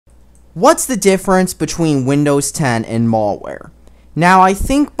What's the difference between Windows 10 and malware? Now, I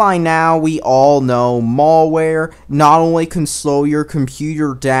think by now we all know malware not only can slow your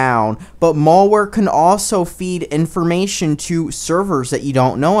computer down, but malware can also feed information to servers that you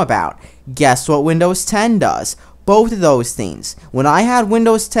don't know about. Guess what Windows 10 does? Both of those things. When I had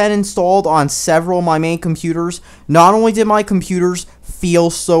Windows 10 installed on several of my main computers, not only did my computers feel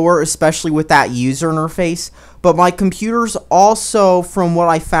slower, especially with that user interface, but my computers also, from what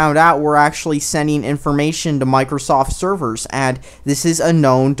I found out, were actually sending information to Microsoft servers, and this is a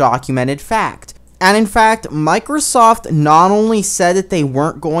known documented fact. And in fact, Microsoft not only said that they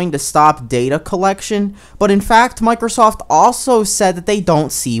weren't going to stop data collection, but in fact, Microsoft also said that they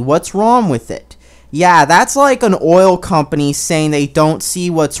don't see what's wrong with it. Yeah, that's like an oil company saying they don't see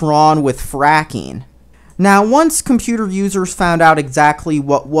what's wrong with fracking. Now, once computer users found out exactly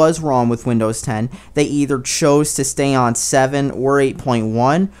what was wrong with Windows 10, they either chose to stay on 7 or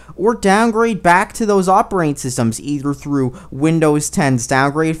 8.1, or downgrade back to those operating systems, either through Windows 10's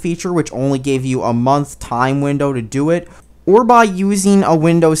downgrade feature, which only gave you a month time window to do it, or by using a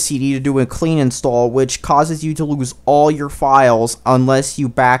Windows CD to do a clean install, which causes you to lose all your files unless you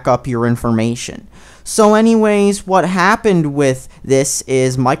back up your information. So anyways, what happened with this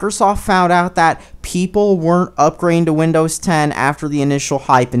is Microsoft found out that people weren't upgrading to Windows 10 after the initial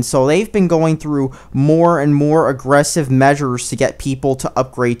hype, and so they've been going through more and more aggressive measures to get people to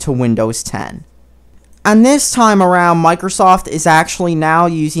upgrade to Windows 10. And this time around, Microsoft is actually now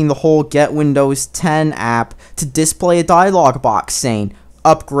using the whole Get Windows 10 app to display a dialog box saying,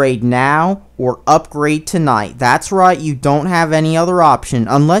 upgrade now or upgrade tonight. That's right, you don't have any other option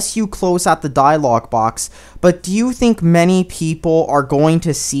unless you close out the dialog box. But do you think many people are going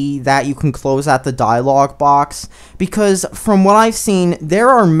to see that you can close out the dialog box? Because from what I've seen, there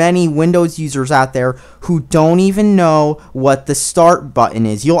are many Windows users out there who don't even know what the start button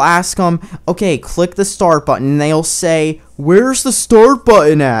is. You'll ask them, okay, click the start button, and they'll say, where's the start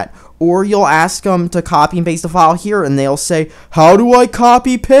button at? Or you'll ask them to copy and paste the file here, and they'll say, how do I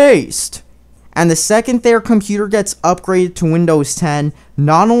copy paste? And the second their computer gets upgraded to Windows 10,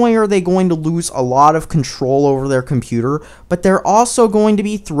 not only are they going to lose a lot of control over their computer, but they're also going to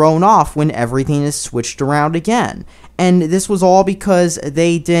be thrown off when everything is switched around again. And this was all because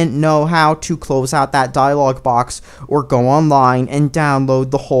they didn't know how to close out that dialog box or go online and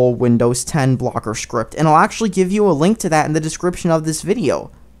download the whole Windows 10 blocker script. And I'll actually give you a link to that in the description of this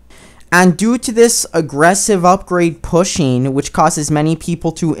video. And due to this aggressive upgrade pushing, which causes many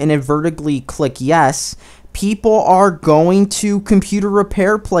people to inadvertently click yes, people are going to computer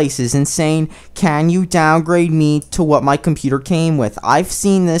repair places and saying, can you downgrade me to what my computer came with? I've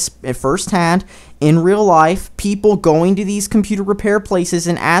seen this firsthand in real life, people going to these computer repair places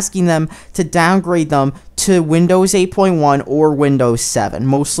and asking them to downgrade them to Windows 8.1 or Windows 7,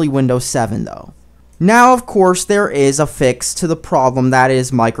 mostly Windows 7 though. Now, of course, there is a fix to the problem that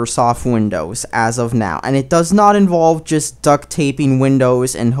is Microsoft Windows as of now, and it does not involve just duct taping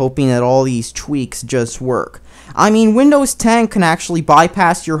Windows and hoping that all these tweaks just work. I mean, Windows 10 can actually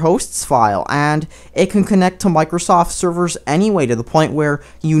bypass your hosts file, and it can connect to Microsoft servers anyway, to the point where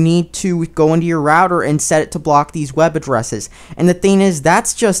you need to go into your router and set it to block these web addresses. And the thing is,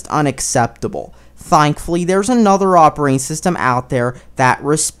 that's just unacceptable. Thankfully, there's another operating system out there that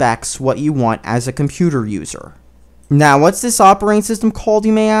respects what you want as a computer user. Now, what's this operating system called,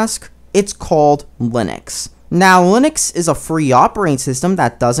 you may ask? It's called Linux. Now, Linux is a free operating system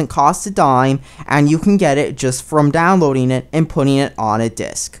that doesn't cost a dime, and you can get it just from downloading it and putting it on a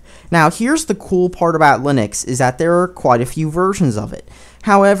disk. Now, here's the cool part about Linux, is that there are quite a few versions of it.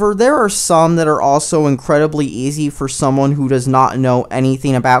 However, there are some that are also incredibly easy for someone who does not know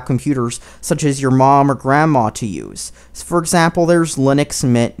anything about computers, such as your mom or grandma, to use. For example, there's Linux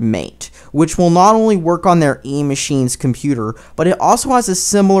Mint Mate, which will not only work on their eMachine's computer, but it also has a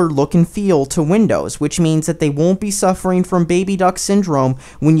similar look and feel to Windows, which means that they won't be suffering from baby duck syndrome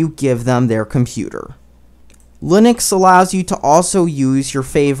when you give them their computer. Linux allows you to also use your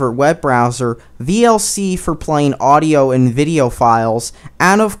favorite web browser, VLC for playing audio and video files,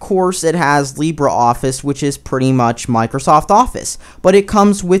 and of course it has LibreOffice, which is pretty much Microsoft Office, but it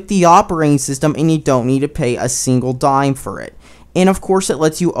comes with the operating system and you don't need to pay a single dime for it. And of course it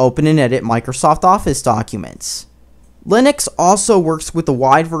lets you open and edit Microsoft Office documents. Linux also works with a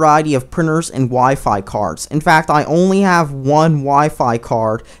wide variety of printers and Wi-Fi cards. In fact, I only have one Wi-Fi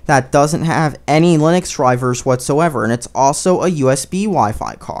card that doesn't have any Linux drivers whatsoever, and it's also a USB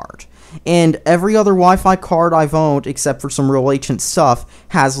Wi-Fi card. And every other Wi-Fi card I've owned, except for some real ancient stuff,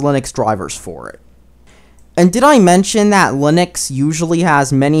 has Linux drivers for it. And did I mention that Linux usually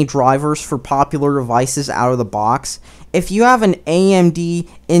has many drivers for popular devices out of the box? If you have an AMD,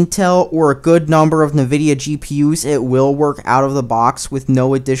 Intel, or a good number of NVIDIA GPUs, it will work out of the box with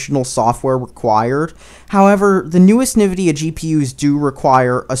no additional software required. However, the newest NVIDIA GPUs do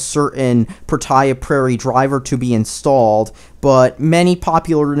require a certain Protea Prairie driver to be installed, but many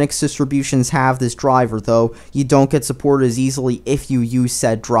popular Linux distributions have this driver, though you don't get support as easily if you use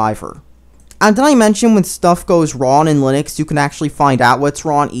said driver. And did I mention when stuff goes wrong in Linux, you can actually find out what's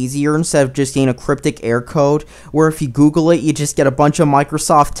wrong easier instead of just getting a cryptic error code, where if you Google it, you just get a bunch of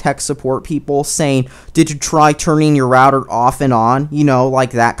Microsoft tech support people saying, did you try turning your router off and on? You know,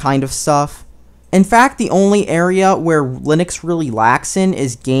 like that kind of stuff. In fact, the only area where Linux really lacks in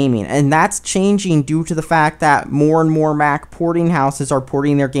is gaming, and that's changing due to the fact that more and more Mac porting houses are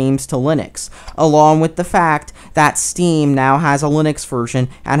porting their games to Linux, along with the fact that Steam now has a Linux version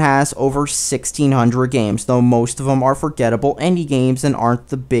and has over 1,600 games, though most of them are forgettable indie games and aren't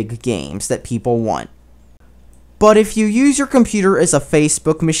the big games that people want. But if you use your computer as a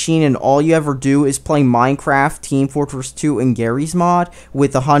Facebook machine and all you ever do is play Minecraft, Team Fortress 2, and Garry's Mod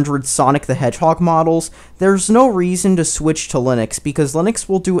with 100 Sonic the Hedgehog models, there's no reason to switch to Linux because Linux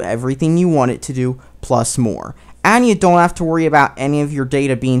will do everything you want it to do, plus more. And you don't have to worry about any of your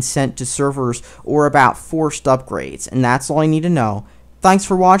data being sent to servers or about forced upgrades, and that's all you need to know. Thanks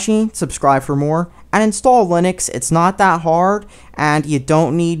for watching, subscribe for more, and install Linux. It's not that hard, and you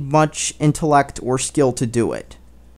don't need much intellect or skill to do it.